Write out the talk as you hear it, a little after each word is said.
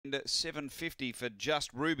and 750 for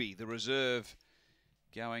Just Ruby, the reserve,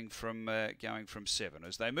 going from 7.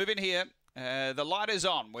 As they move in here, the light is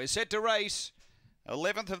on. We're set to race.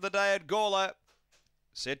 11th of the day at Gawler.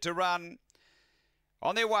 Set to run.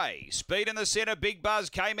 On their way, Speed in the centre, Big Buzz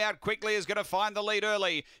came out quickly, is going to find the lead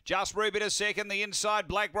early. Just Ruby to second, the inside,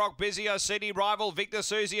 Black Rock busy, City rival, Victor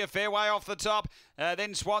Susie a fair way off the top.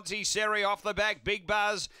 Then Swansea Seri off the back, Big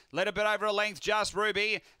Buzz, led a bit over a length, Just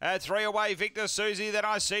Ruby. 3 away, Victor Susie, then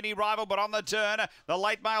City rival, but on the turn, the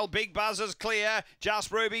late mail, Big Buzz is clear.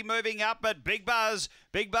 Just Ruby moving up, but Big Buzz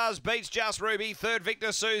beats Just Ruby. 3rd,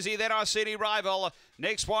 Victor Susie, then City rival.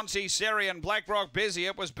 Next, Swansea Seri and Black Rock busy.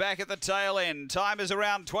 It was back at the tail end. Time is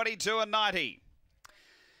around 22:90.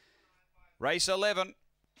 Race 11.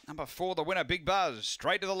 Number 4, the winner, Big Buzz,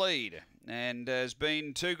 straight to the lead. And has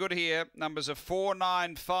been too good here. Numbers are 4,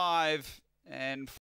 9, 5 and